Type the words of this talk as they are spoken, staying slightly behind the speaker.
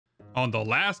On the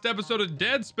last episode of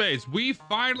Dead Space, we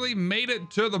finally made it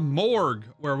to the morgue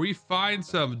where we find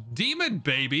some demon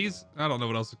babies. I don't know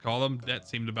what else to call them. That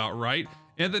seemed about right.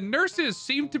 And the nurses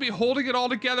seem to be holding it all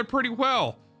together pretty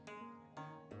well.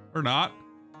 Or not.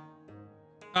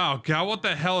 Oh God, what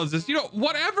the hell is this? You know,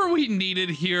 whatever we needed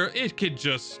here, it could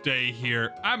just stay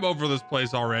here. I'm over this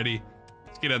place already.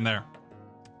 Let's get in there.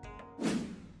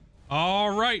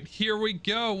 All right, here we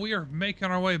go. We are making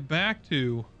our way back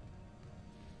to...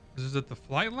 Is it the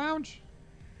flight lounge?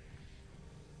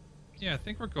 Yeah, I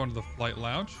think we're going to the flight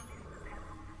lounge.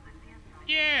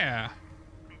 Yeah.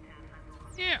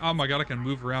 Yeah. Oh my God, I can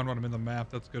move around when I'm in the map.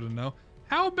 That's good to know.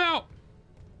 How about...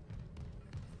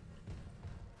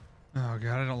 Oh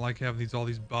God, I don't like having all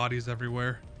these bodies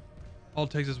everywhere. All it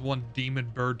takes is one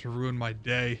demon bird to ruin my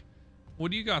day.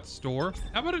 What do you got, store?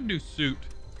 How about a new suit?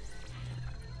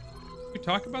 Can we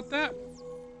talk about that?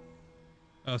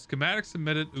 Schematic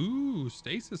submitted. Ooh,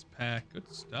 stasis pack.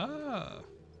 Good stuff.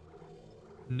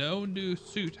 No new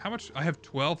suit. How much? I have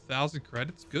 12,000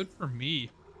 credits. Good for me.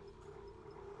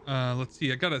 Let's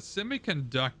see. I got a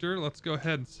semiconductor. Let's go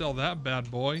ahead and sell that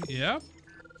bad boy. Yep.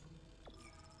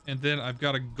 And then I've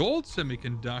got a gold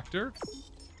semiconductor.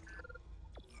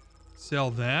 Sell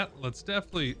that. Let's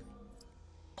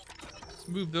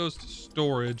move those to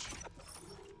storage.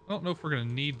 I don't know if we're going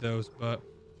to need those, but...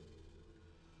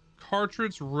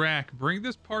 Cartridge rack. Bring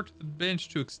this part to the bench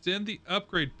to extend the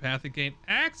upgrade path and gain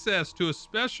access to a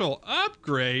special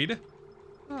upgrade.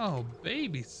 Oh,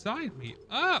 baby, sign me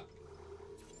up.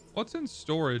 What's in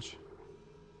storage?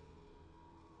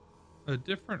 A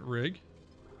different rig.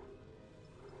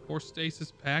 Or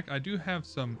stasis pack. I do have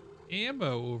some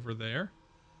ammo over there.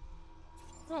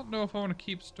 I don't know if I want to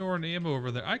keep storing ammo over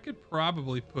there. I could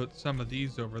probably put some of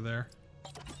these over there.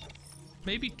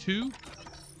 Maybe two.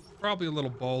 Probably a little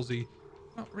ballsy.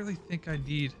 I don't really think I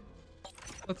need...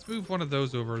 Let's move one of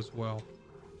those over as well.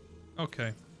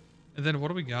 Okay. And then what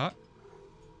do we got?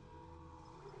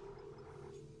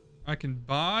 I can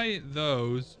buy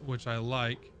those, which I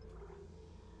like.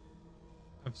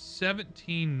 Of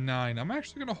 17.9. I'm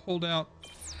actually going to hold out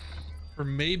for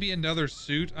maybe another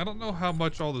suit. I don't know how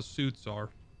much all the suits are.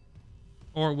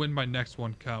 Or when my next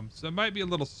one comes. So it might be a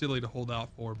little silly to hold out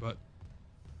for, but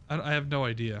I have no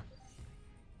idea.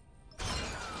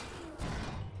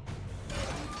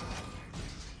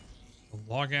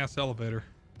 Long-ass elevator.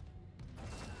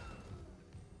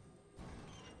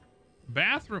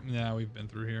 Bathroom. Yeah, we've been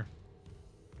through here.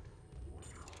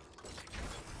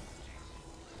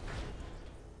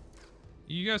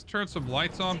 You guys turn some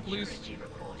lights on, please.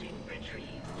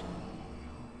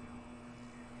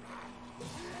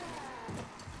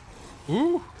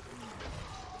 Ooh.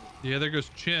 Yeah, there goes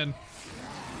Chin.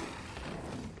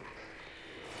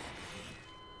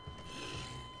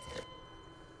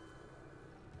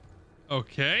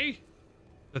 Okay.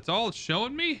 That's all it's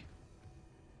showing me?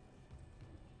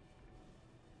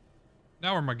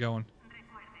 Now where am I going?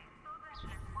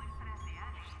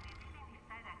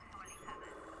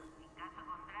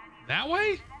 That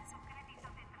way?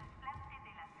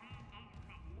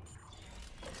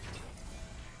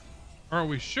 Are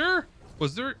we sure?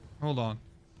 Was there... Hold on.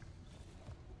 I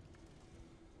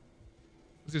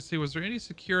was gonna say, was there any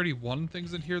security 1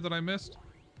 things in here that I missed?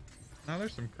 Now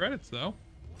there's some credits though.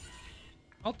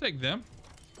 I'll take them.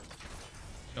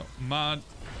 Don't mind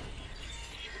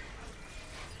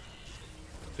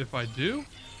if I do.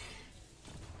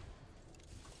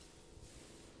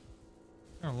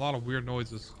 There are a lot of weird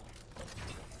noises.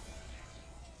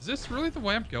 Is this really the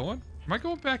way I'm going? Am I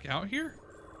going back out here?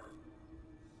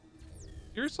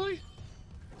 Seriously?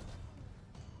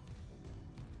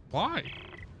 Why?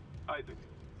 Isaac,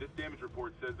 this damage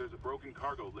report says there's a broken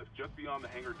cargo lift just beyond the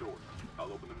hangar doors.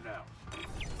 I'll open them now.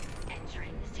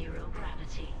 Entering zero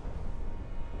gravity.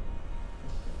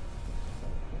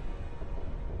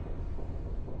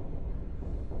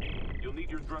 You'll need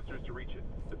your thrusters to reach it,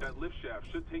 but that lift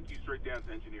shaft should take you straight down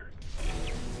to engineering.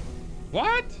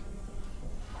 What?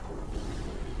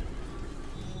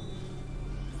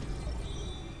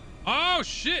 Oh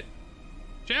shit!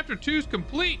 Chapter 2's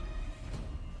complete.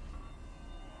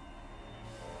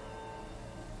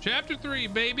 Chapter 3,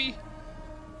 baby.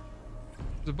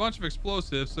 There's a bunch of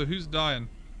explosives, so who's dying?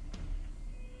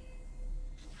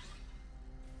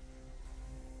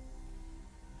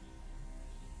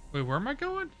 Wait, where am I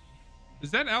going?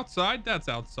 Is that outside? That's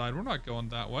outside. We're not going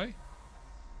that way.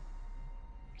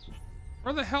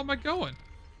 Where the hell am I going?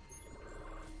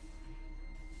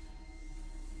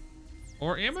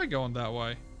 Or am I going that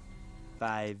way?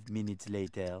 5 minutes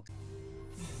later.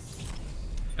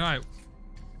 Can I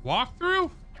walk through?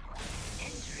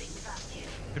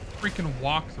 A freaking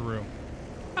walk through.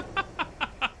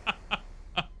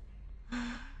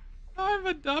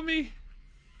 dummy.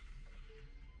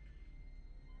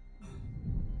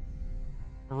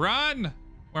 Run!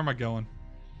 Where am I going?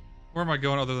 Where am I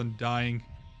going other than dying?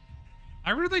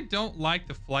 I really don't like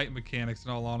the flight mechanics,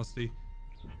 in all honesty.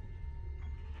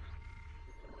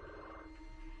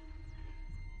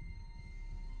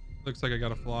 Looks like I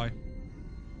gotta fly.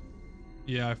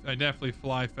 Yeah, I definitely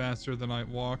fly faster than I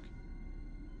walk.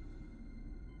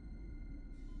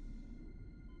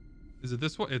 Is it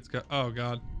this one? It's got... Oh,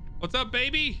 God. What's up,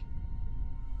 baby?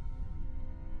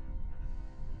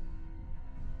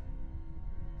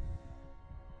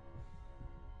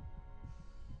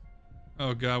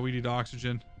 Oh, God. We need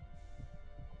oxygen.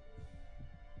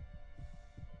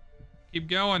 Keep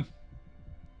going.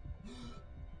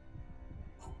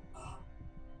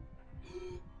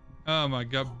 Oh, my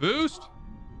God. Boost.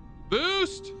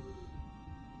 Boost.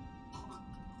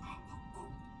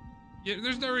 Yeah,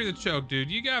 there's no reason to choke, dude.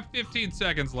 You got 15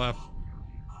 seconds left.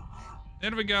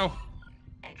 There we go.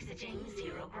 Exiting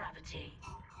zero gravity.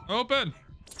 Open.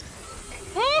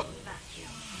 Woo!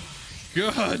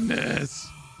 Goodness.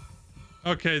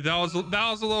 Okay, that was a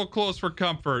little close for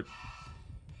comfort.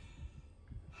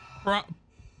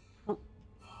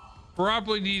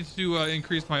 Probably needs to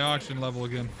increase my oxygen level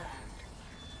again.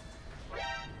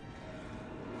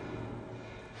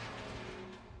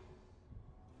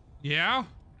 Yeah?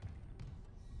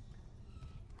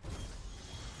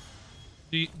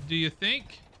 Do you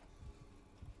think?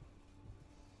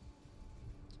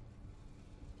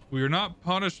 We are not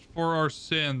punished for our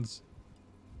sins,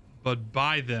 but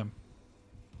by them.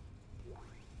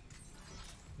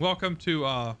 Welcome to,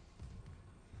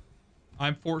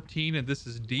 I'm 14 and this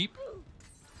is deep.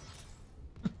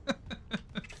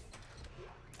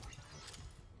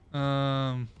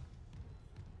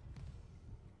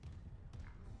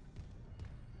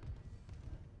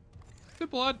 Is it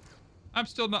blood? I'm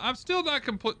still not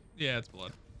complete. Yeah, it's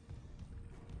blood.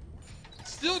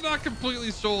 Still not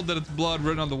completely sold that it's blood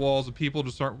written on the walls and people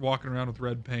just aren't walking around with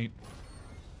red paint.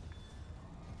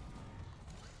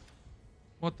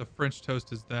 What the French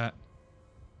toast is that?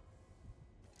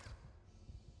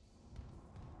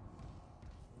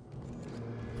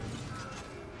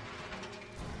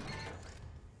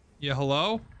 Yeah,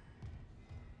 hello?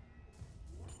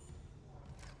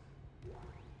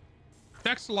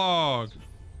 Text log.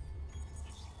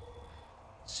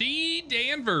 C.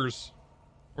 Danvers.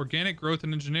 Organic growth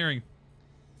and engineering.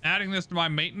 Adding this to my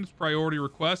maintenance priority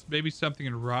request, maybe something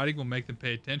in writing will make them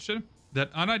pay attention.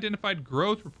 That unidentified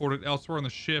growth reported elsewhere on the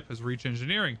ship has reached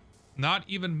engineering. Not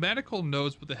even medical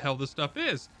knows what the hell this stuff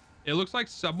is. It looks like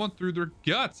someone threw their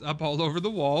guts up all over the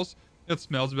walls. It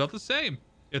smells about the same.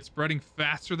 It's spreading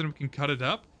faster than we can cut it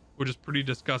up, which is pretty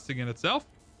disgusting in itself.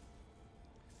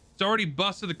 It's already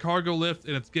busted the cargo lift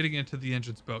and it's getting into the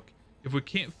engine spoke. If we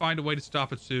can't find a way to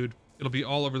stop it soon, it'll be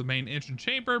all over the main engine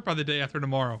chamber by the day after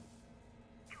tomorrow.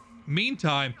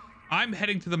 Meantime, I'm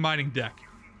heading to the mining deck.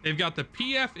 They've got the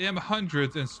PFM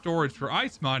hundreds in storage for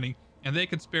ice mining, and they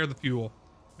can spare the fuel.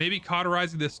 Maybe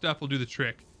cauterizing this stuff will do the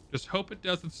trick. Just hope it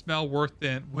doesn't smell worse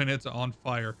than when it's on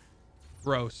fire.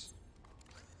 Gross.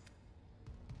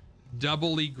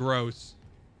 Doubly gross.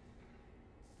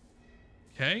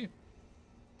 Okay.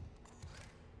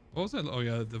 What was that? Oh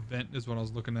yeah, the vent is what I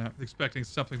was looking at. Expecting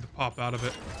something to pop out of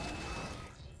it.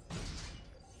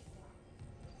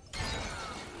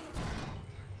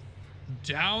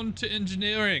 Down to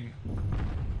engineering.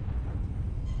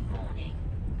 Warning.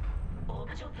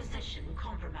 Orbital position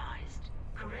compromised.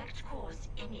 Correct course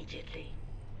immediately.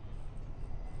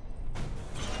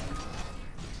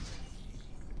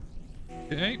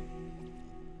 Okay.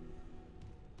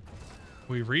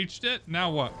 We reached it. Now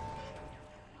what?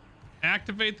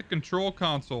 Activate the control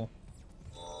console.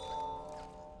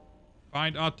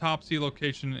 Find autopsy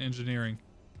location in engineering.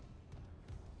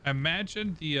 I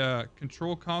imagine the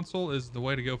control console is the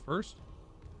way to go first.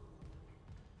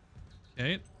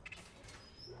 Okay.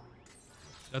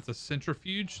 That's a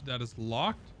centrifuge that is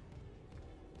locked.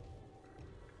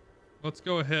 Let's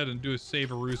go ahead and do a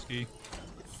save-a-rooski.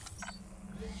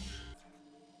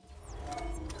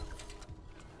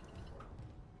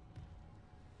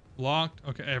 Locked.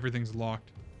 Okay, everything's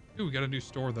locked. Ooh, we got a new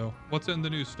store though. What's in the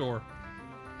new store?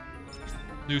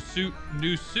 New suit.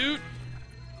 New suit.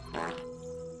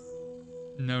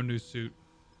 No new suit.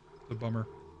 It's a bummer.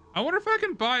 I wonder if I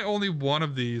can buy only one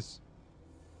of these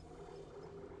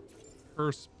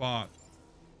per spot.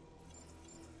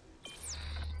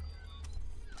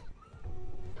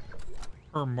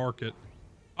 Per market.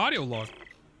 Audio log.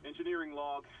 Engineering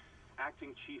log.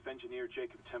 Acting Chief Engineer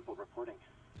Jacob Temple reporting.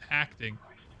 Acting.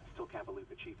 Christ, still can't believe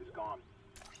the chief is gone.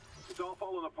 It's all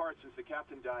fallen apart since the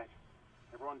captain died.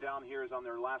 Everyone down here is on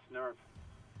their last nerve.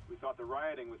 We thought the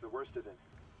rioting was the worst of it.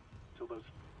 Till those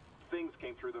things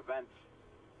came through the vents.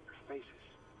 Their faces.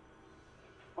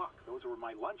 Fuck, those were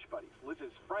my lunch buddies,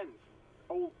 Liz's friends,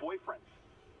 old boyfriends.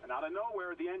 And out of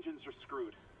nowhere, the engines are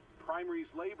screwed.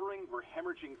 Primary's laboring, we're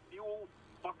hemorrhaging fuel.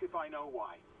 Fuck if I know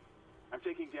why. I'm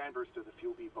taking Danvers to the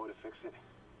fuel depot to fix it.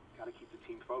 Gotta keep the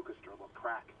team focused or they'll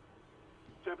crack.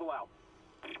 Temple out.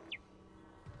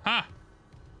 Ha!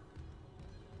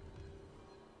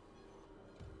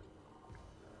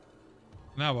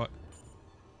 Now what?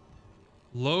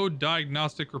 Load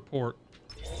diagnostic report.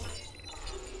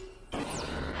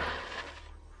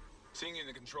 Seeing you in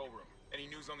the control room. Any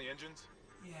news on the engines?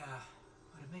 Yeah,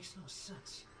 but it makes no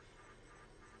sense.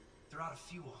 They're out of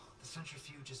fuel. The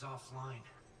centrifuge is offline.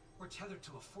 We're tethered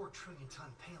to a 4 trillion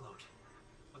ton payload.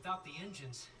 Without the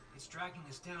engines, it's dragging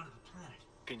us down to the planet.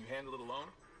 Can you handle it alone?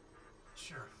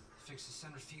 Sure, fix the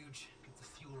centrifuge, get the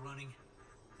fuel running,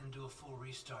 then do a full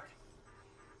restart.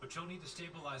 But you'll need to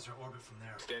stabilize our orbit from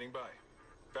there. Standing by.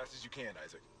 Fast as you can,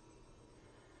 Isaac.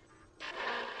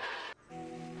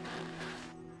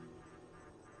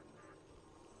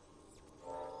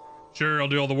 Sure, I'll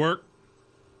do all the work.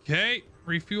 Okay,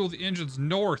 refuel the engines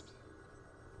north.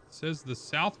 It says the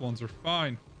south ones are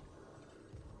fine.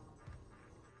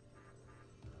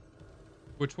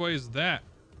 Which way is that?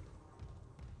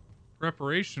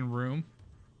 Preparation room.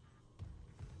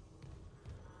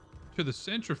 To the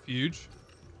centrifuge.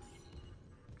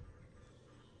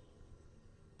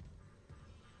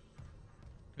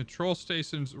 Control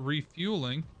stations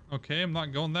refueling. Okay, I'm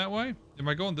not going that way. Am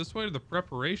I going this way to the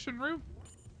preparation room?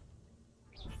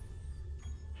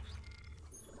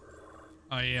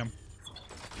 I am.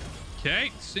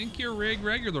 Okay, sync your rig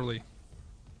regularly.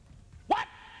 What?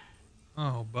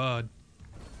 Oh, bud.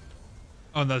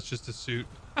 Oh, that's just a suit.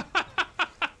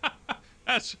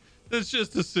 that's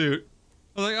just a suit.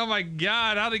 I was like, oh my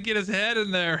god, how'd he get his head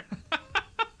in there?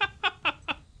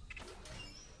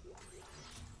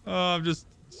 Oh, I'm just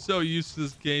so used to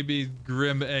this game being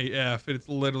grim AF, and it's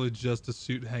literally just a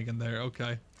suit hanging there.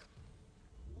 Okay.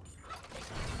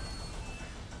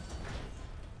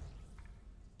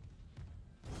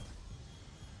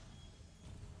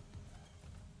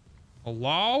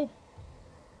 Hello?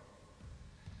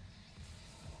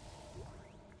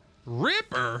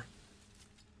 Ripper?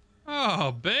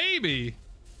 Oh, baby.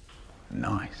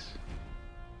 Nice.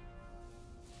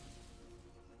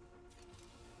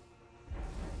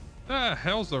 The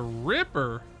hell's a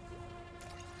Ripper?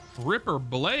 Ripper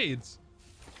blades.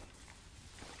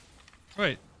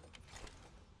 Wait.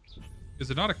 Is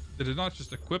it not did it not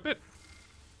just equip it?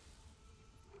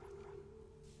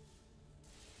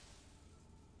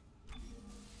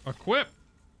 Equip.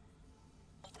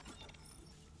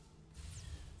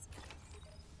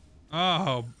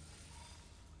 Oh.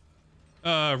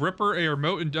 Ripper, a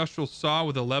remote industrial saw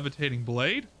with a levitating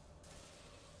blade.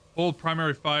 Hold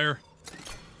primary fire.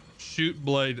 Shoot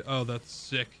blade. Oh, that's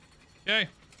sick. Okay.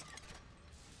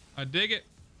 I dig it.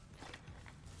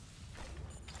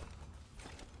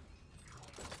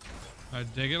 I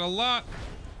dig it a lot.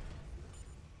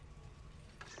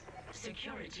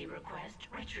 Security request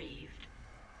retrieved.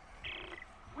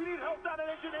 We need help down in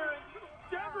engineering.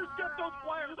 Danvers, get those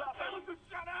wires up. Listen,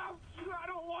 shut up. I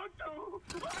don't want to.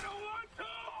 I don't want to.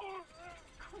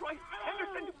 Christ,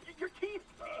 Henderson, your teeth.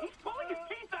 He's pulling his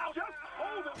teeth out. Just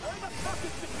hold it. Where the fuck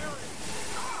is security?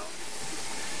 Oh,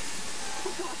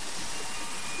 God.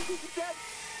 He's dead.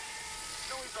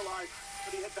 No, he's alive,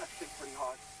 but he hit that thing pretty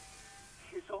hard.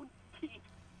 His own teeth.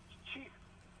 Chief,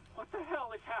 what the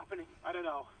hell is happening? I don't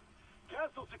know.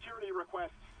 Cancel security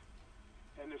request.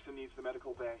 Henderson needs the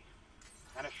medical bay.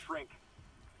 And a shrink.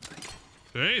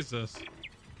 Jesus.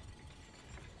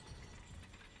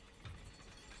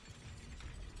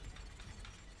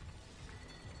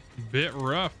 Bit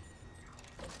rough.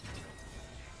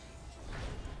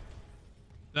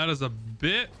 That is a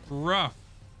bit rough.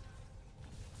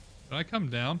 Did I come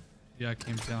down? Yeah, I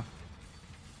came down.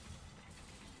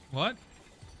 What?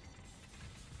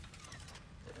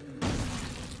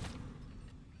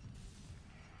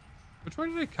 Which way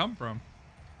did I come from?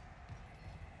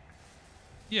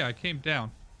 Yeah, I came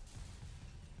down.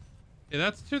 Yeah,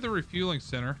 that's to the refueling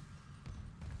center.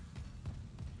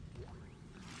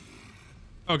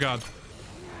 Oh, God.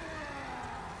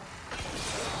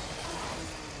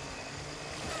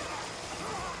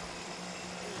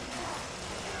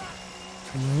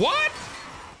 What?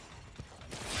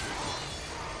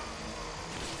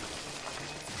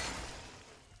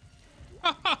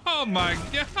 Oh, my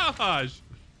gosh.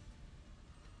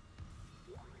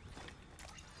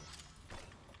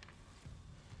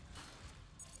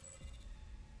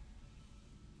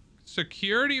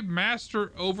 Security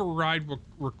master override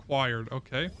required.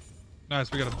 Okay.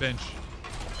 Nice, we got a bench.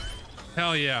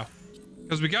 Hell yeah.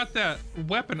 Because we got that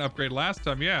weapon upgrade last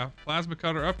time. Yeah, plasma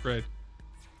cutter upgrade.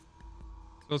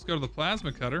 So let's go to the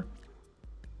plasma cutter.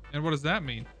 And what does that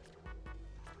mean?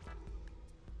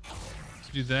 Let's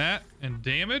do that. And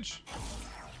damage.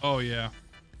 Oh yeah.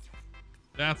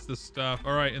 That's the stuff.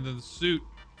 All right, and then the suit.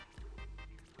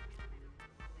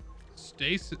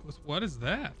 Stasis. What is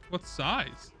that? What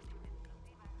size?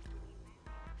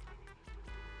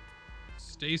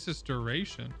 Stasis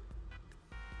duration.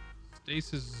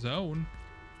 Stasis zone.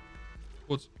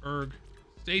 What's erg?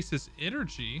 Stasis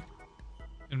energy.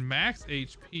 And max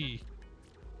HP.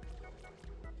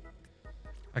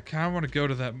 I kind of want to go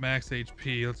to that max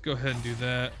HP. Let's go ahead and do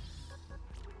that.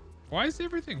 Why is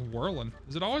everything whirling?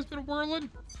 Has it always been whirling?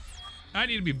 I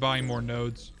need to be buying more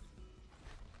nodes.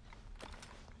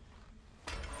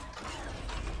 I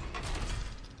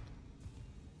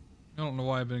don't know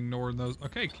why I've been ignoring those.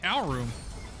 Okay, cow room.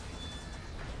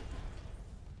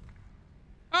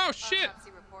 Oh, shit!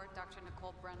 Autopsy report, Dr.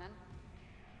 Nicole Brennan.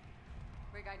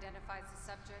 Rig identifies the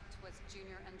subject was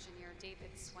junior engineer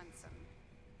David Swenson.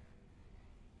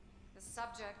 The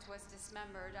subject was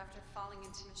dismembered after falling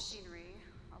into machinery,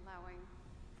 allowing...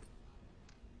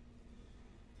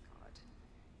 God.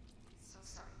 So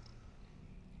sorry.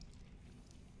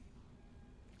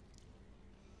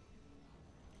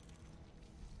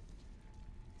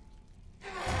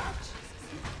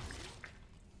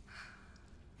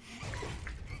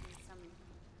 Some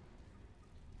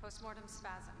postmortem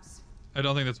spasms. I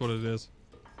don't think that's what it is.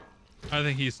 I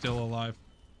think he's still alive.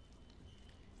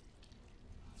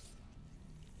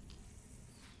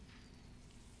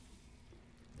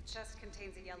 The chest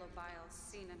contains a yellow bile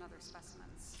seen in other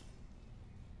specimens.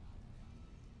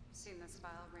 Seen this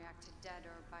bile react to dead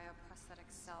or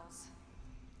bioprosthetic cells.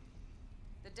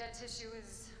 The dead tissue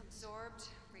is absorbed,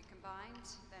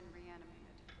 recombined, then reanimated.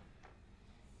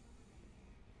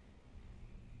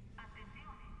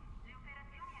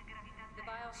 The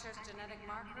bile shares genetic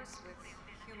markers with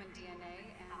human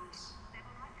DNA and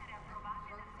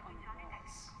growth on the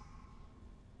walls.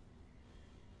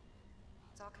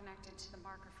 It's all connected to the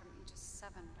marker from Aegis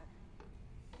 7,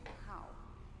 but how?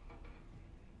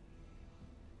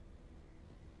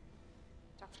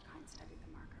 Dr. Kine studied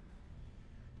the marker.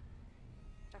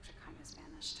 Dr. Kine has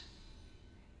vanished.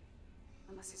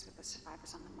 Unless he's with the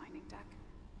survivors on the mining deck.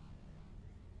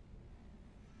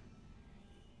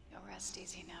 You'll rest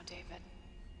easy now, David.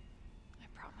 I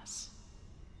promise.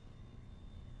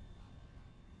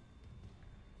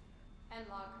 End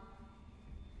log.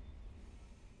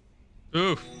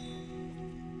 Oof.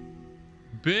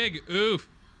 Big oof.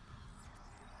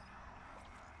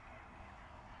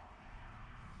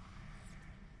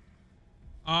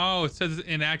 Oh, it says it's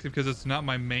inactive because it's not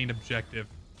my main objective.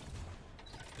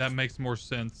 That makes more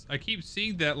sense. I keep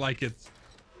seeing that like it's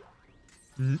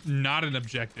not an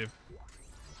objective.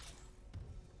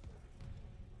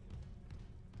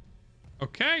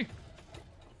 Okay.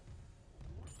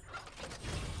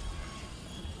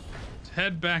 Let's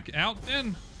head back out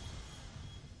then.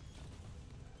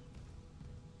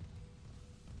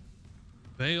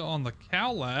 Bail on the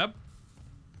cow lab.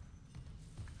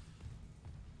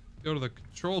 Go to the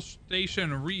control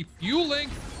station refueling.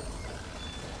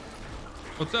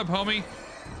 What's up, homie?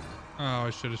 Oh, I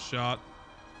should have shot.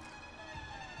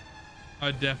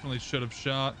 I definitely should have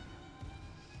shot.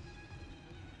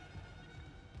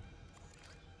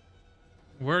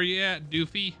 Where are you at,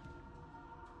 doofy?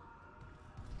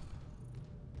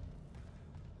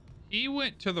 He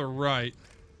went to the right.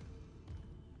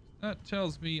 That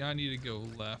tells me I need to go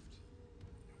left.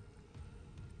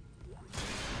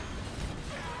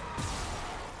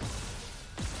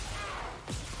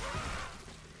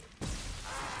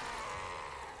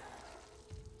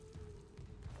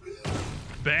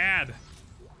 Bad.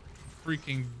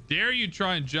 Freaking dare you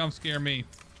try and jump scare me.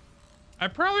 I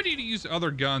probably need to use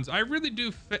other guns. I really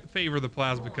do favor the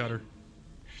plasma cutter.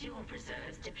 Fuel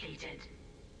preserves depleted.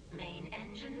 Main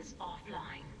engines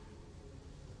offline.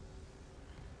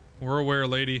 We're aware,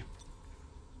 lady.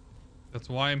 That's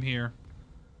why I'm here.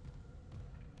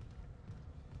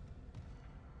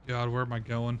 God, where am I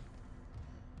going?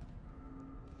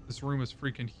 This room is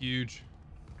freaking huge.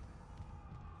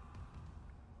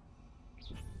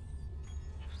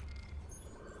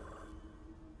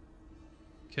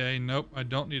 Okay, nope, I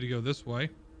don't need to go this way.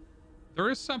 There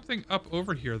is something up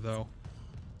over here, though.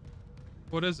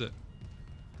 What is it?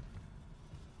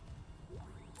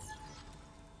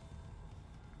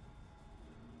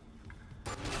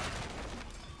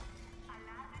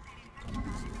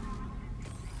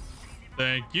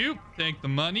 Thank you. Thank the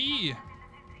money.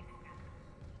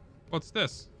 What's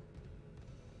this?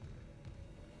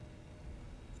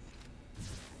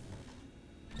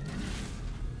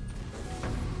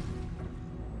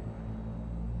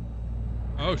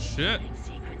 Oh shit.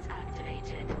 Sequence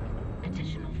activated.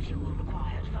 Additional fuel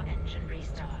required for engine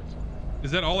restart.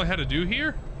 Is that all I had to do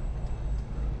here?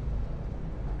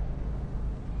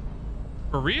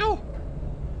 For real?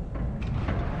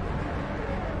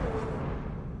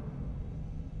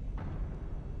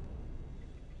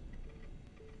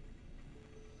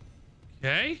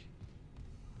 Okay.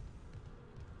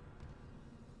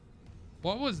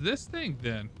 What was this thing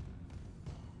then?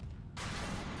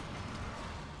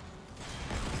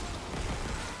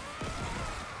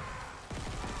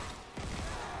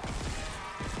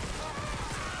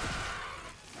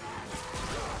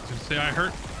 Say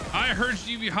I heard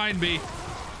you behind me.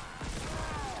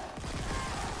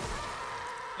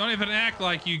 Don't even act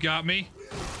like you got me.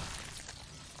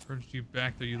 Heard you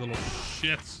back there, you little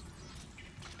shits.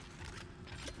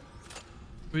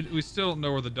 We still don't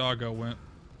know where the doggo went.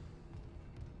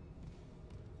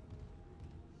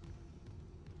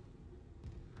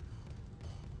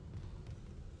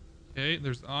 Okay,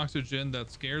 there's oxygen.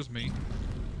 That scares me.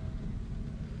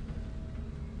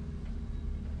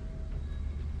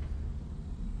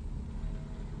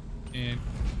 And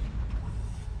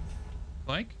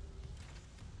plank.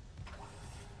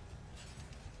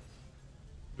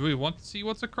 Do we want to see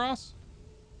what's across?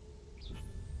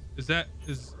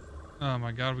 Oh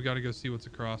my god, we gotta go see what's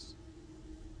across.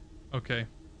 Okay.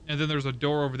 And then there's a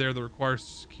door over there that requires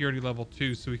security level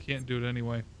 2, so we can't do it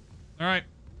anyway. Alright.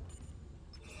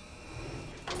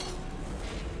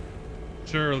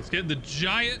 Sure, let's get in the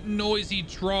giant noisy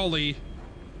trolley.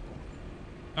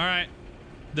 Alright.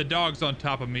 The dog's on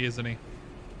top of me, isn't he?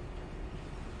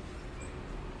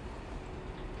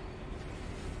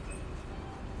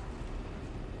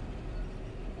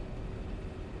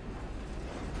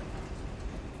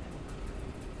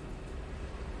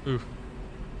 Oof.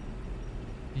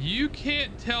 You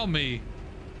can't tell me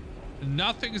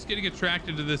nothing's getting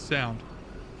attracted to this sound.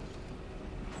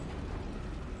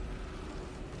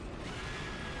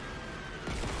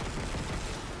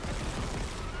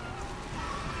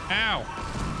 Ow.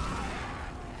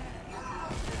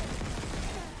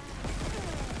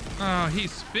 Oh,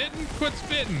 he's spitting? Quit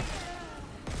spitting.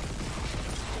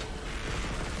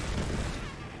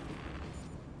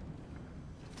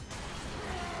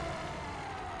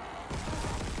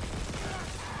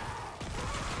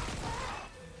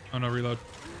 Oh no, reload.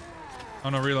 Oh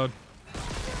no, reload.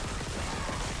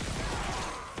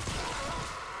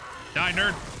 Die,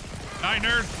 nerd. Die,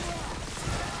 nerd.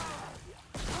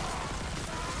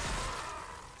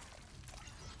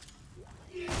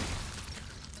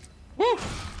 Woo!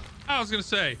 I was gonna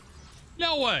say,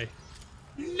 no way.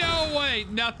 No way.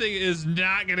 Nothing is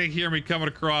not gonna hear me coming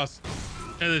across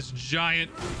in this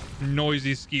giant,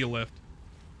 noisy ski lift.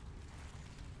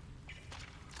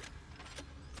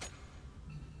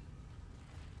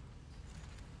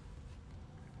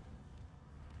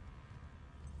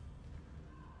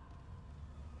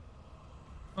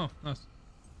 Oh, nice.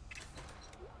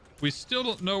 We still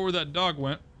don't know where that dog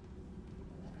went.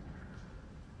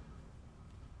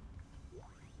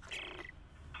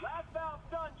 Last valve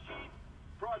done, Chief.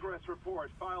 Progress report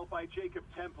filed by Jacob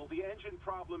Temple. The engine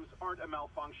problems aren't a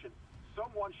malfunction.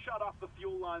 Someone shut off the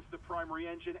fuel lines to the primary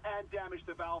engine and damaged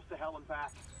the valves to hell and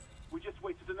back. We just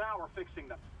wasted an hour fixing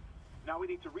them. Now we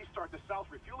need to restart the south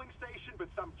refueling station, but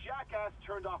some jackass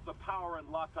turned off the power and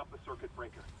locked up the circuit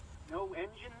breaker. No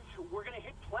engines? We're gonna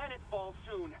hit planetfall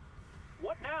soon.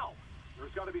 What now?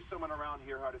 There's gotta be someone around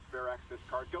here who had a spare access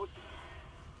card. Go.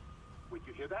 Wait,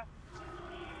 you hear that?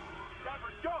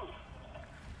 Stanford, go!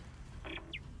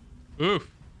 Oof.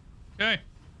 Okay.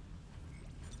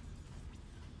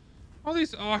 All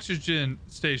these oxygen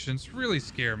stations really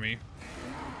scare me.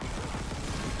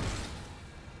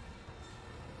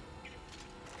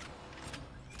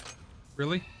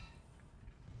 Really?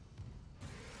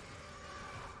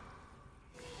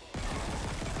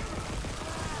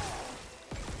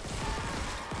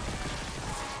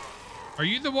 Are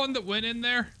you the one that went in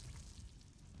there?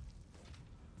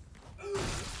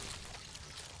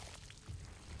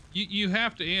 You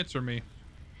have to answer me.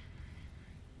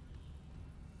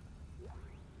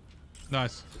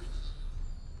 Nice.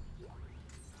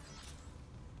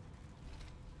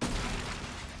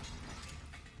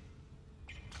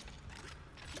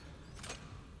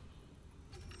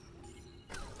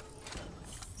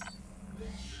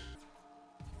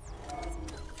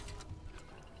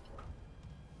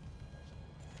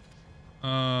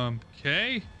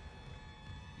 Okay.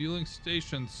 Fueling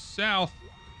station south.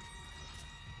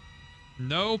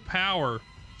 No power.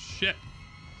 Shit.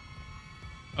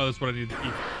 Oh, that's what I need to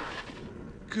eat.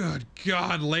 Good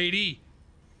God, lady.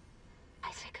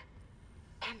 Isaac.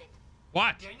 Hammond.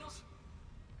 What? Daniels?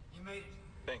 You made it.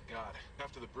 Thank God.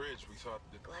 After the bridge, we thought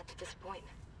that... Glad to disappoint.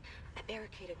 I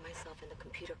barricaded myself in the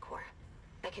computer core.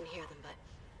 I can hear them, but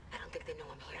I don't think they know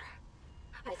I'm here.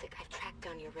 Isaac, I've tracked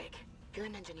down your rig. You're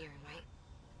in engineering, right?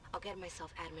 I'll get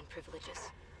myself admin privileges.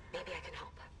 Maybe I can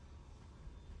help.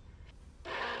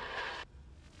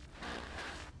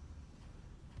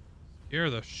 Scare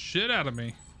the shit out of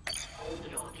me.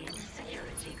 Login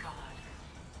security card.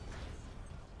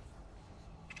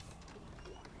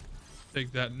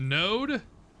 Take that node.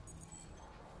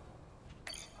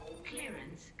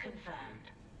 Clearance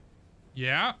confirmed.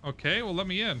 Yeah, okay, well, let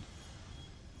me in.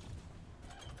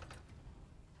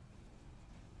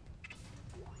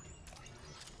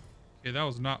 Okay, that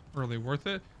was not really worth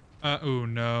it. Oh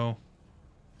no.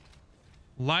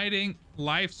 Lighting,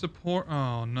 life support.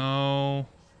 Oh no.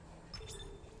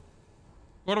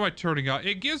 What am I turning on?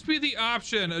 It gives me the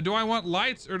option. Do I want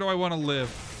lights or do I want to live?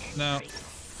 No.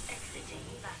 Exiting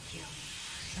vacuum.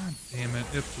 God damn it,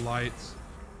 it's lights.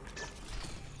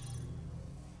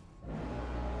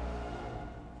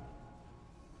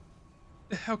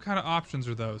 The hell kind of options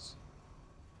are those?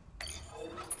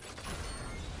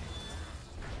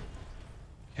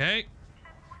 Okay.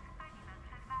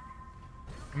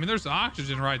 I mean, there's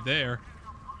oxygen right there.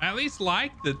 I at least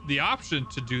like the option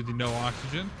to do the no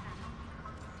oxygen.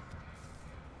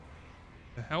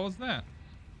 The hell was that?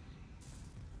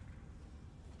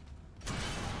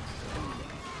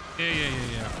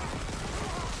 Yeah.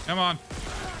 Come on.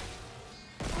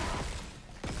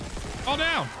 Fall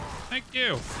down. Thank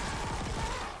you.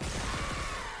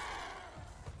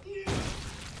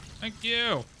 Thank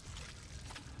you.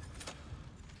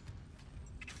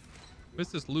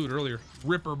 Missed this loot earlier.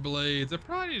 Ripper blades. I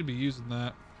probably need to be using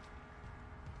that.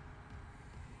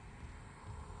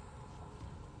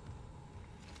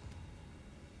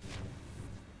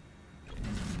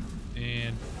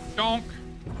 And donk.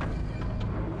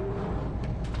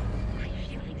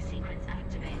 Refueling sequence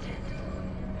activated.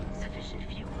 Sufficient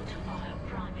fuel to fire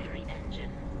primary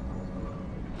engine.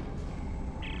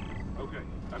 Okay,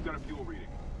 I've got a fuel reading.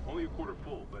 Only a quarter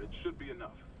full, but it should be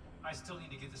enough. I still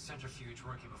need to get the centrifuge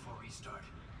working before restart.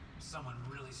 Someone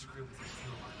really screwed with your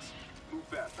fuel lines. Move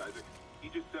fast, Isaac.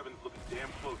 Aegis 7's looking damn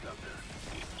close out there.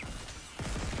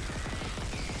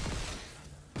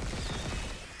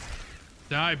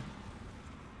 Die.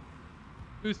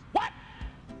 Who's what?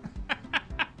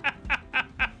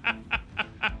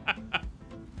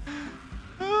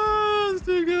 Oh, that's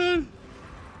too good.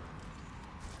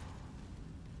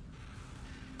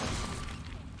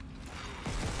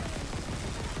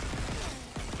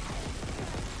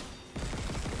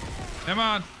 Come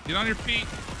on, get on your feet.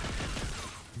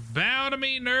 Bow to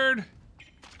me, nerd.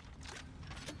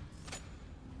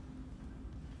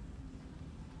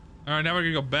 All right, now we're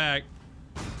gonna go back.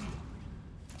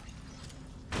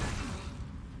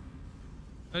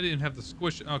 I didn't have to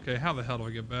squish it. Okay, how the hell do I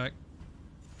get back?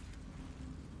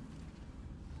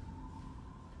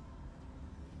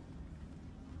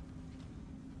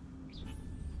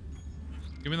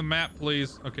 Give me the map,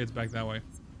 please. Okay, it's back that way.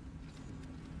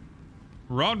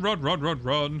 Run.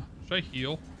 Should I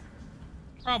heal?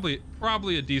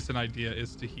 Probably a decent idea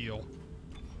is to heal.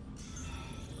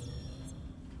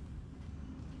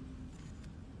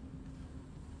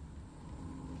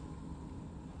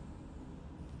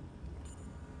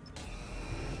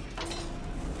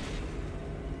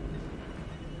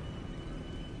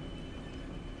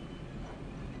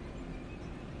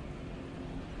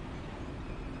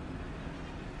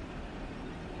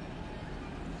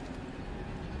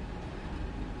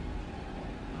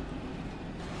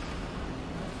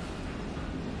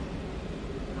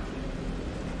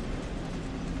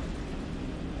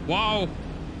 Wow.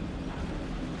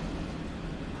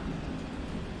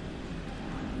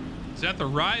 Is that the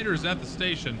ride or is that the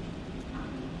station?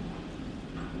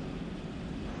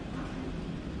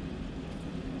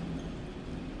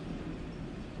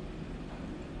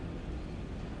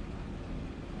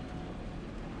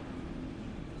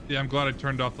 Yeah, I'm glad I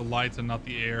turned off the lights and not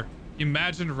the air.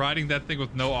 Imagine riding that thing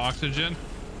with no oxygen.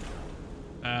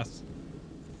 Pass.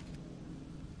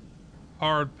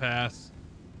 Hard pass.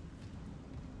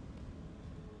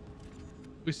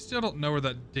 We still don't know where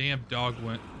that damn dog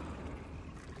went.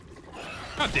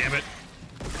 God damn it.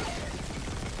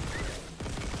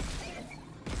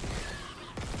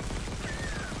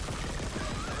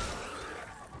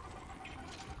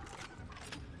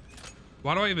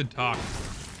 Why do I even talk?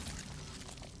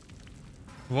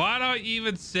 Why do I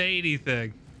even say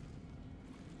anything?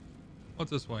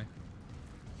 What's this way?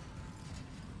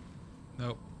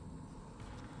 Nope.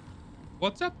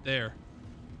 What's up there?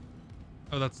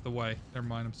 Oh, that's the way. Never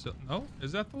mind. I'm still... No?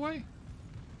 Is that the way?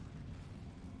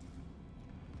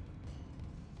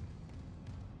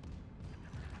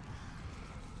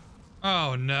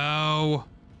 Oh, no.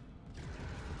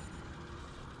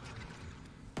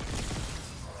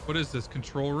 What is this?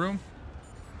 Control room?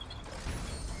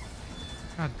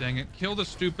 God dang it. Kill the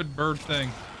stupid bird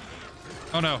thing.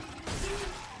 Oh, no.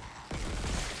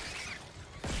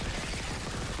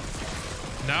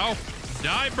 No.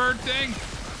 Die, bird thing.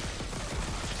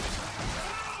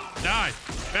 Die.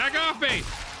 Back off me.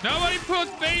 Nobody puts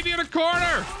baby in a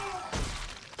corner.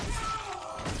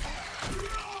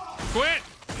 Quit.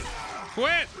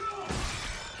 Quit.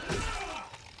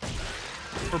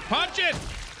 We're punching.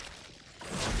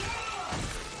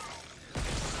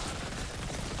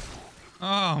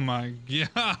 Oh my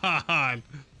God.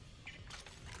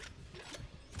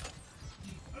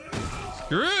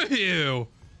 Screw you.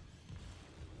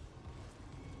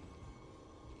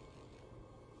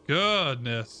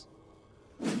 Goodness.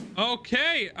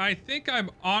 Okay, I think I'm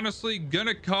honestly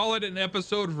gonna call it an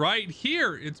episode right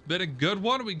here. It's been a good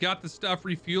one. We got the stuff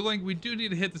refueling. We do need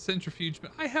to hit the centrifuge,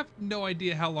 but I have no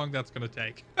idea how long that's gonna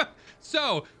take.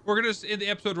 So we're gonna just end the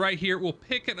episode right here. We'll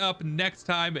pick it up next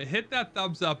time. But hit that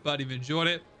thumbs up button if you enjoyed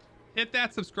it. Hit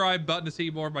that subscribe button to see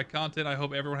more of my content. I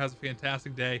hope everyone has a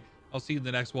fantastic day. I'll see you in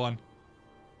the next one.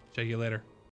 Check you later.